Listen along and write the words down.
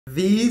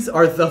These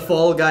are the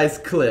Fall Guys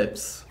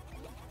clips.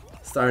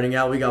 Starting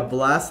out, we got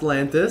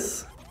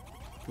Blastlantis.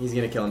 He's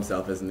gonna kill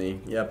himself, isn't he?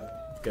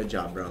 Yep. Good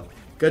job, bro.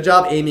 Good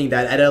job aiming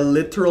that at a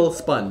literal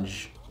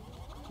sponge.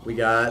 We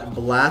got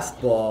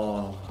Blast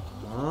Ball.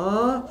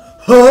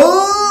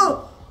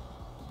 Huh?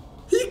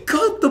 He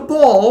caught the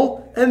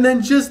ball and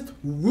then just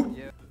whoop.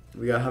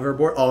 We got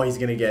Hoverboard. Oh, he's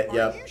gonna get,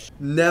 yep.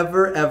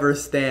 Never ever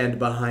stand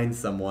behind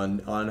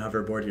someone on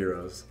Hoverboard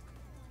Heroes.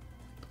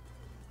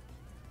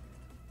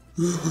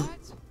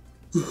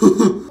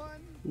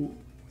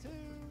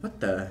 What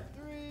the?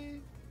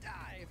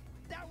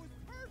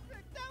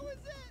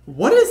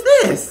 What is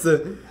this?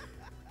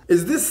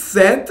 Is this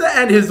Santa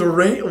and his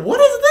ring? What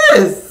is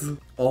this?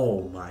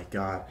 Oh my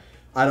god.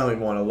 I don't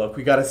even want to look.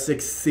 We got to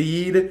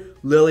succeed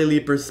Lily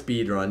Leaper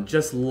speedrun.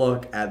 Just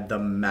look at the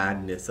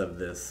madness of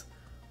this.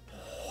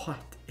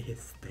 What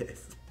is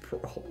this,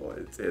 bro?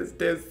 It is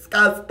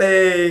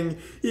disgusting.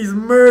 He's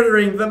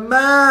murdering the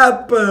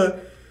map.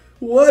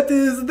 What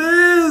is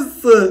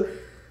this?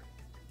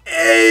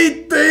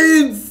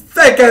 18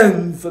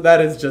 seconds.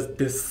 That is just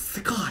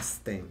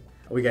disgusting.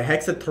 We got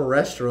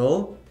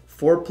Hexaterrestrial.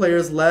 4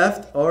 players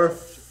left. Or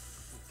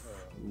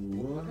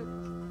what?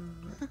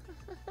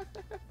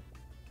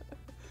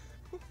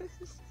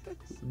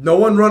 No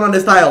one run on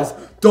his tiles.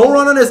 Don't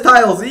run on his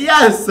tiles.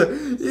 Yes.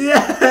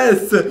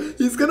 Yes.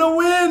 He's gonna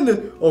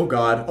win. Oh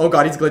god. Oh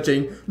god, he's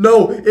glitching.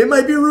 No, it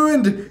might be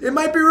ruined. It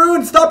might be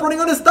ruined. Stop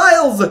running on his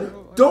tiles.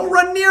 Don't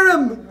run near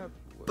him.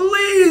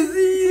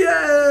 Please.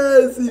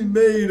 Yes. He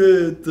made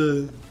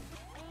it.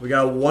 We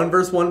got a 1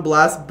 vs 1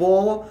 blast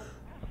ball.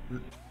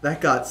 That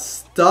got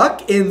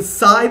stuck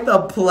inside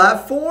the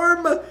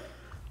platform.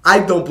 I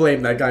don't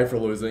blame that guy for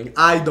losing.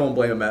 I don't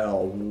blame him at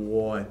all.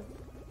 What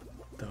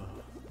the?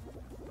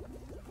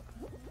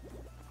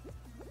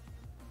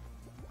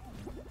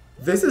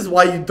 This is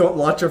why you don't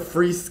launch a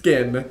free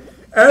skin.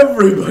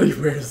 Everybody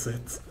wears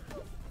it.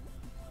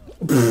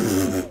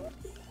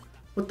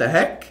 What the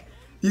heck?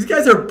 These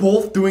guys are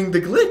both doing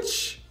the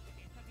glitch.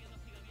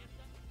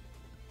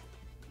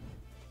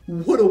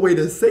 What a way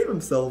to save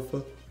himself.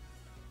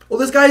 Oh,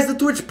 this guy's the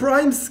Twitch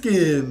Prime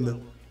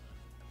skin.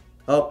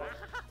 Oh,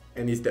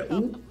 and he's dead.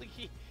 Ooh.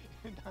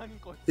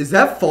 Is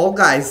that Fall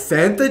Guys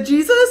Santa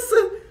Jesus?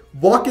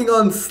 Walking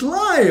on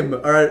slime.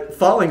 Or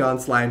falling on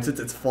slime since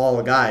it's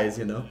Fall Guys,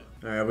 you know.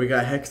 Alright, we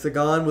got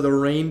Hexagon with a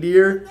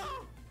reindeer.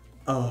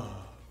 Oh.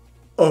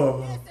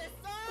 Oh.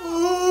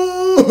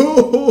 Oh.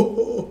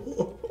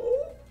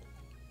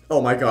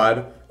 Oh my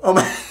god. Oh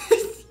my.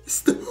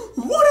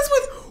 What is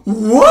with.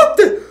 What?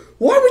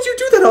 Why would you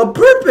do that on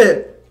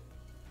purpose?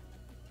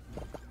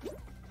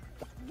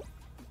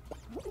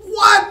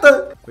 What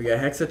the? We got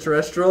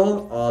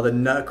Hexaterrestrial. Oh, the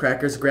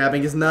Nutcracker's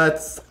grabbing his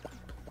nuts.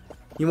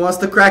 He wants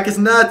to crack his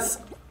nuts.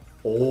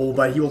 Oh,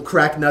 but he will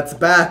crack nuts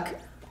back.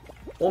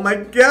 Oh my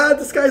god,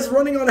 this guy's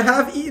running on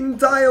half-eaten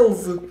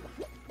tiles.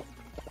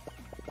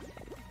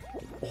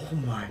 Oh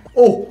my.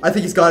 Oh, I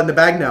think he's got it in the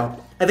bag now.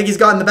 I think he's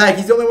got it in the bag.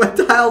 He's the only one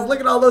with tiles. Look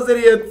at all those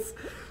idiots.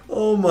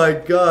 Oh my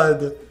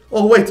god.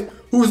 Oh wait,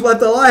 who's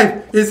left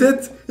alive? Is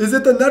it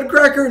the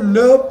Nutcracker?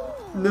 Nope.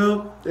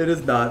 Nope, it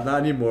is not.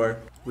 Not anymore.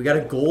 We got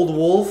a gold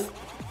wolf.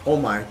 Oh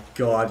my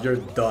god, you're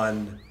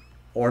done.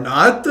 Or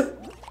not?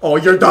 Oh,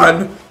 you're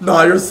done.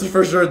 No, you're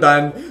for sure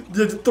done.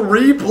 The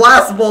 3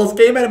 blast balls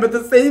came at him at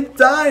the same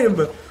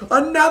time.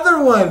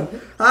 Another one.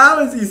 How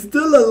is he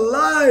still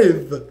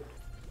alive?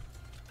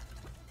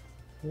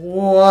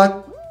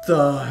 What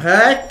the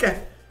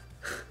heck?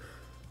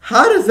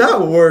 How does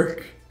that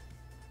work?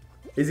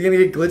 Is he gonna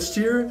get glitched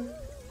here?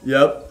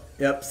 Yep.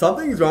 Yep.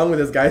 Something's wrong with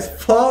this guy's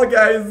Fall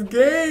Guys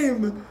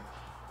game.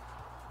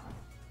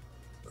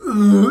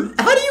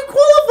 How do you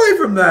qualify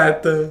from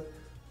that?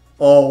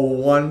 Oh,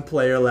 1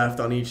 player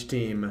left on each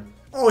team.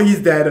 Oh, he's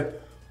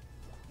dead.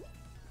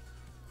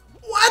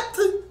 What?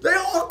 They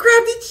all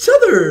grabbed each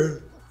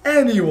other.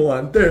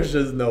 Anyone. There's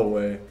just no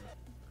way.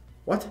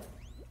 What?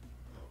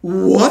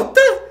 What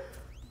the?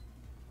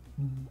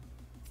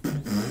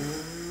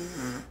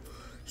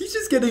 He's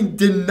just getting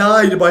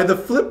denied by the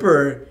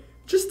flipper.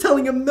 Just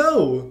telling him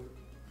no.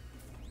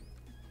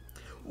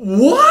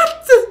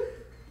 What?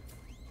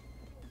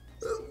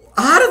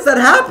 How does that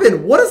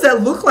happen? What does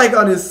that look like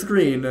on his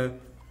screen?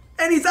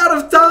 And he's out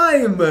of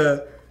time!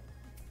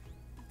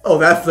 Oh,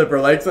 that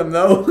flipper likes him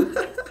though.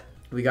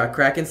 We got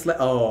Kraken Sled.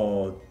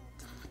 Oh.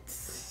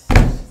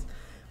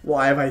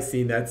 Why have I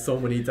seen that so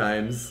many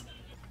times?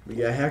 We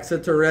got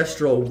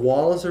Hexaterrestrial.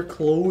 Walls are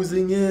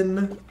closing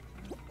in.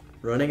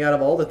 Running out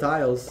of all the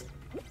tiles.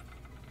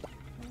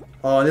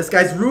 Oh, and this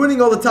guy's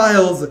ruining all the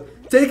tiles.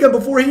 Take him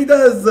before he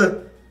does.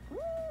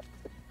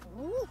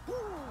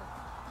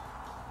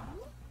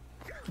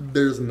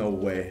 There's no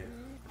way.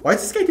 Why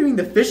is this guy doing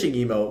the fishing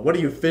emote? What are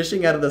you,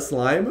 fishing out of the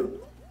slime?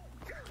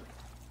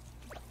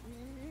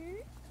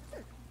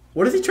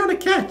 What is he trying to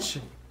catch?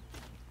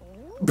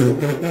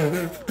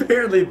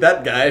 Apparently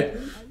that guy.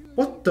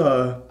 What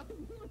the?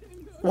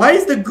 Why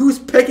is the goose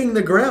pecking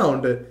the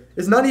ground?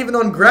 It's not even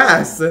on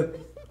grass.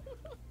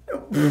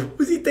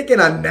 Was he taking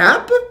a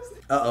nap?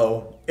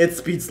 Uh-oh. it's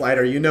Speed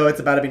Slider. You know it's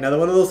about to be another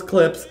one of those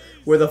clips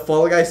where the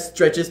Fall Guy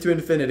stretches to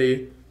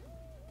infinity.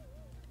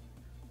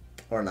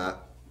 Or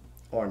not.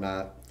 Or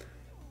not.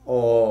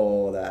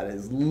 Oh, that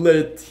is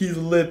lit. He's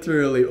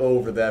literally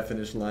over that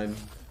finish line.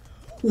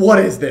 What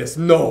is this?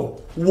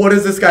 No. What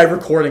is this guy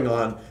recording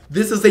on?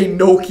 This is a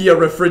Nokia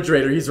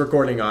refrigerator he's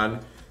recording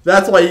on.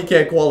 That's why he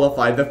can't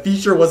qualify. The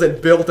feature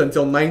wasn't built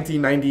until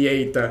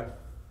 1998.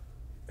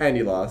 And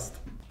he lost.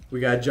 We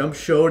got Jump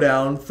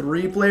Showdown.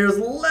 3 players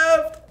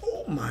left.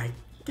 Oh my.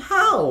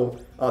 How?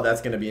 Oh,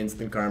 that's going to be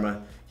instant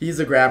karma. He's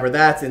a grabber.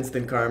 That's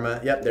instant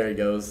karma. Yep, there he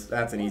goes.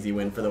 That's an easy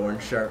win for the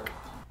Orange Shark.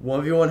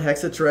 1v1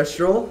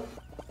 Hexaterrestrial.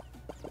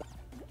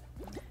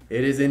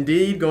 It is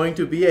indeed going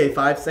to be a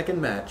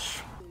 5-second match.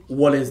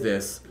 What is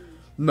this?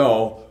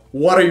 No.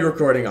 What are you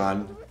recording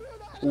on?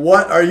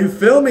 What are you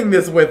filming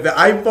this with? The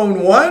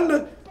iPhone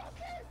 1?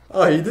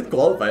 Oh, he did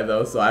qualify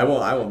though, so I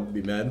won't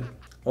be mad.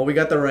 Oh, we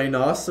got the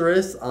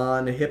Rhinoceros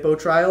on Hippo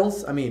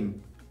Trials. I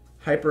mean,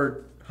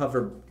 Hyperdrive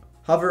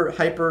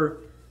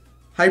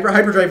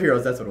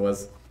Heroes, that's what it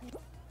was.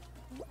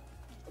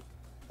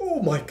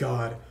 Oh my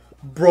god.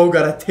 Bro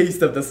got a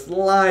taste of the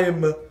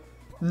slime.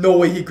 No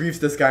way he griefs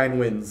this guy and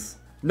wins.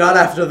 Not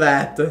after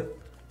that.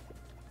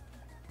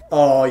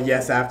 Oh,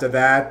 yes, after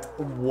that.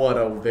 What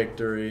a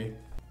victory.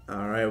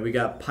 Alright, we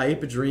got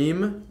Pipe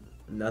Dream.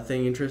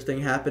 Nothing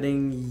interesting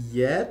happening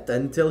yet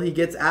until he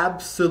gets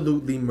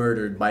absolutely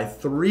murdered by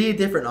 3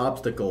 different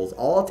obstacles,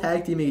 all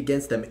tag teaming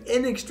against him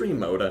in extreme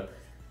mode.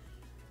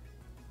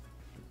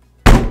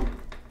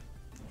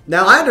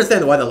 Now, I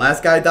understand why the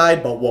last guy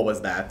died, but what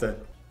was that?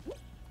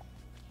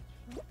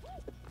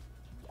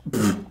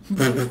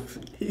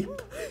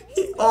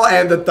 Oh,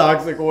 and the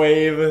Toxic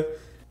Wave.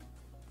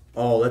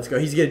 Oh, let's go.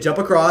 He's gonna jump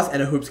across,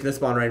 and a hoop's gonna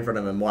spawn right in front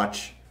of him.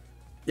 Watch.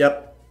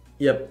 Yep.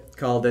 Yep.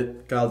 Called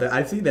it. Called it.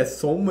 I've seen that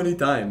so many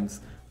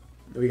times.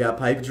 We got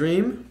Pipe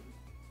Dream.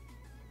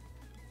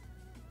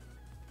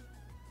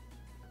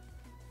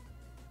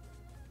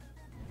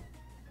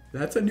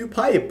 That's a new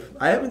pipe.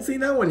 I haven't seen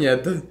that one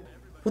yet.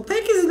 What the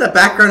heck is in the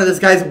background of this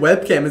guy's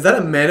webcam? Is that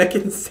a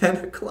mannequin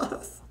Santa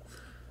Claus?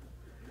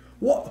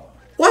 What?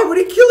 Why would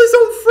he kill his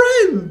own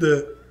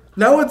friend?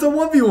 Now it's a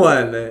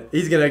 1v1.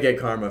 He's gonna get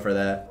karma for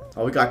that.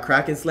 Oh, we got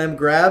Kraken Slam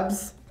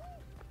grabs.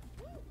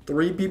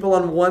 3 people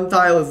on 1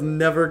 tile is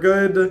never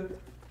good.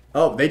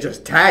 Oh, they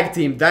just tag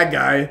teamed that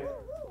guy.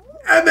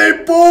 And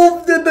they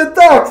both did the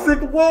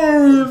Toxic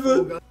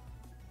Wave.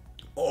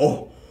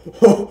 Oh,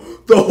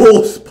 the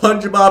whole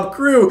SpongeBob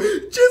crew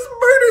just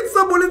murdered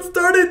someone and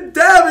started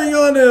dabbing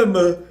on him.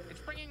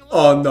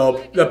 Oh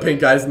no, the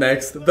pink guy's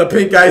next. The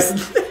pink guy's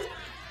next.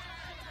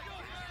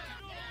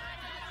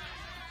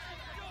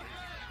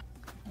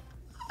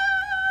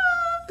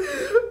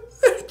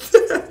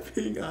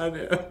 Dabbing on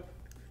him.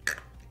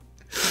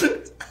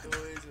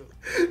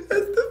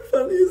 That's the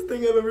funniest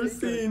thing I've ever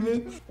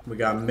seen. We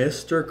got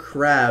Mr.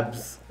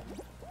 Krabs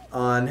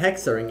on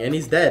Hexaring, and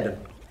he's dead.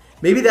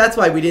 Maybe that's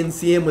why we didn't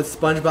see him with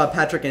SpongeBob,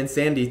 Patrick, and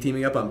Sandy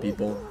teaming up on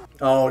people.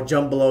 Oh,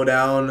 jump below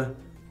down.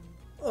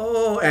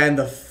 Oh, and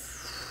the...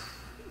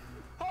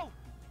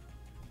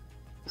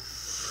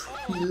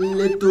 He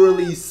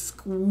literally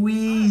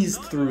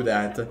squeezed through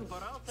that.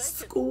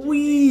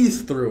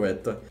 Squeezed through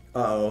it.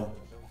 Uh-oh.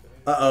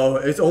 Uh-oh,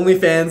 it's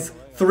OnlyFans.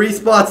 3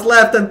 spots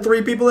left and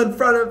 3 people in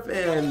front of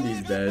him. And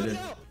he's dead.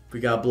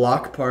 We got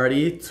Block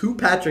Party, 2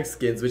 Patrick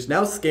skins, which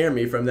now scare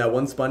me from that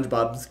one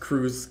SpongeBob's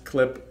Cruise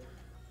clip.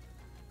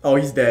 Oh,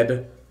 he's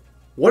dead.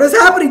 What is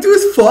happening to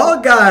his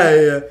Fall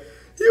Guy?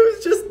 He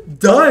was just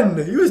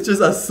done. He was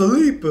just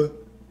asleep.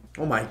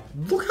 Oh my,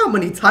 look how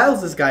many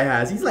tiles this guy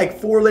has. He's like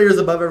 4 layers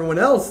above everyone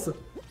else.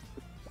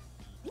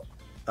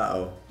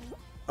 Uh-oh.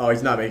 Oh,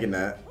 he's not making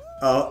that.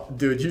 Oh,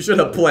 dude, you should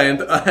have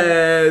planned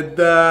ahead.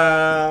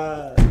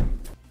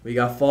 We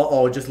got Fall.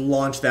 Oh, just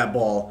launch that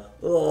ball.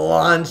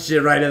 Launch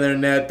it right in their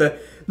net.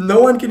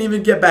 No one can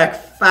even get back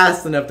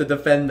fast enough to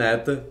defend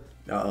that.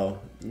 Uh-oh.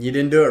 You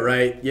didn't do it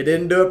right. You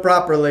didn't do it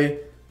properly.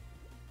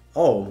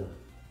 Oh.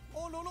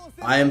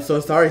 I am so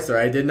sorry, sir.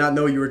 I did not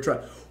know you were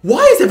trying.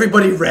 Why is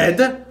everybody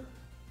red?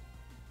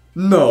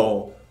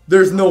 No.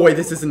 There's no way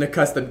this isn't a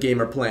custom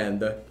gamer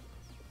planned.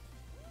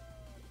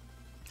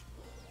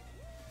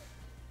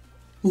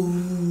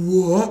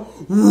 What?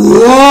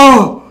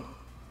 Whoa!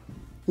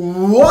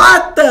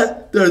 What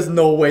the? There's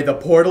no way. The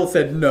portal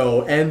said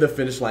no and the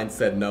finish line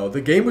said no.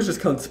 The game was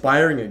just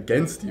conspiring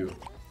against you.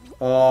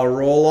 Oh,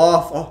 roll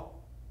off. Oh.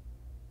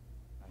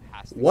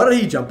 What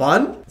did he jump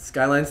on?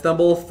 Skyline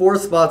Stumble, 4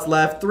 spots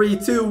left. 3,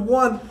 2,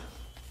 1.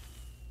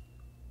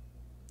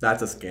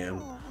 That's a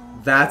scam.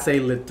 That's a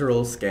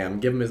literal scam.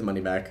 Give him his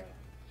money back.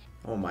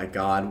 Oh my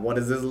god, what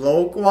is this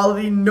low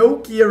quality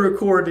Nokia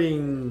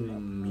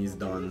recording? He's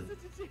done.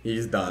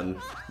 He's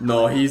done.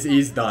 No,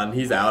 he's done.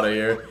 He's out of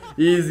here.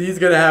 He's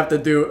gonna have to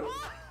do...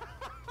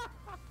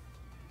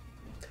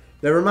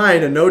 Never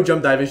mind, a no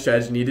jump diving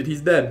strategy needed.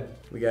 He's dead.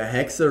 We got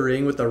Hexa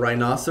Ring with the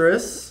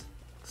Rhinoceros,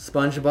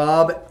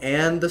 SpongeBob,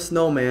 and the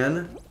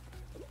Snowman.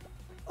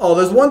 Oh,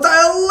 there's 1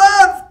 tile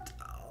left!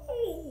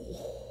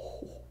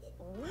 Oh.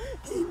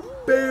 He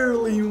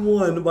barely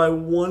won by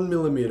 1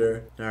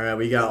 millimeter. Alright,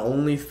 we got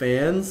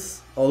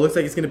OnlyFans. Oh, it looks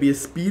like it's gonna be a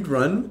speed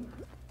run.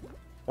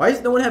 Why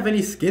does no one have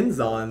any skins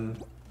on?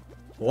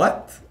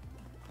 What?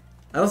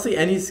 I don't see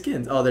any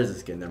skins. Oh, there's a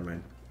skin, never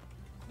mind.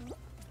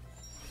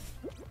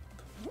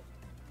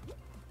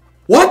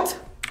 What?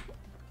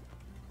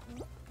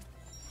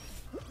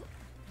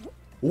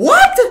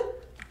 What?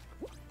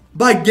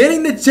 By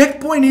getting the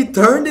checkpoint, he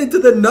turned into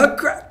the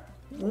Nutcracker.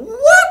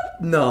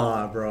 What?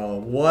 Nah, bro.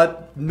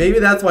 What? Maybe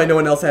that's why no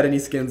one else had any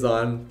skins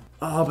on.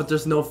 Oh, but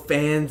there's no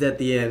fans at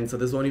the end, so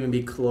this won't even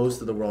be close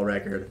to the world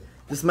record.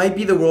 This might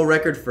be the world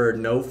record for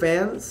no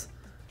fans,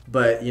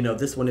 but, you know,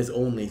 this one is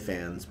only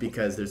fans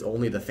because there's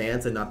only the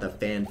fans and not the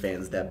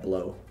fans that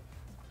blow.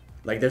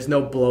 Like, there's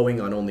no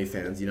blowing on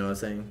OnlyFans, you know what I'm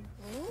saying?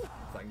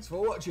 Thanks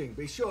for watching.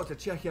 Be sure to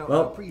check out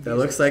Well, our previous that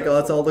looks like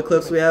that's all the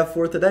clips we have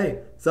for today.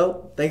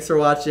 So, thanks for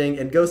watching,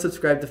 and go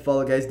subscribe to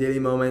Follow Guys Daily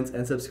Moments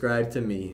and subscribe to me.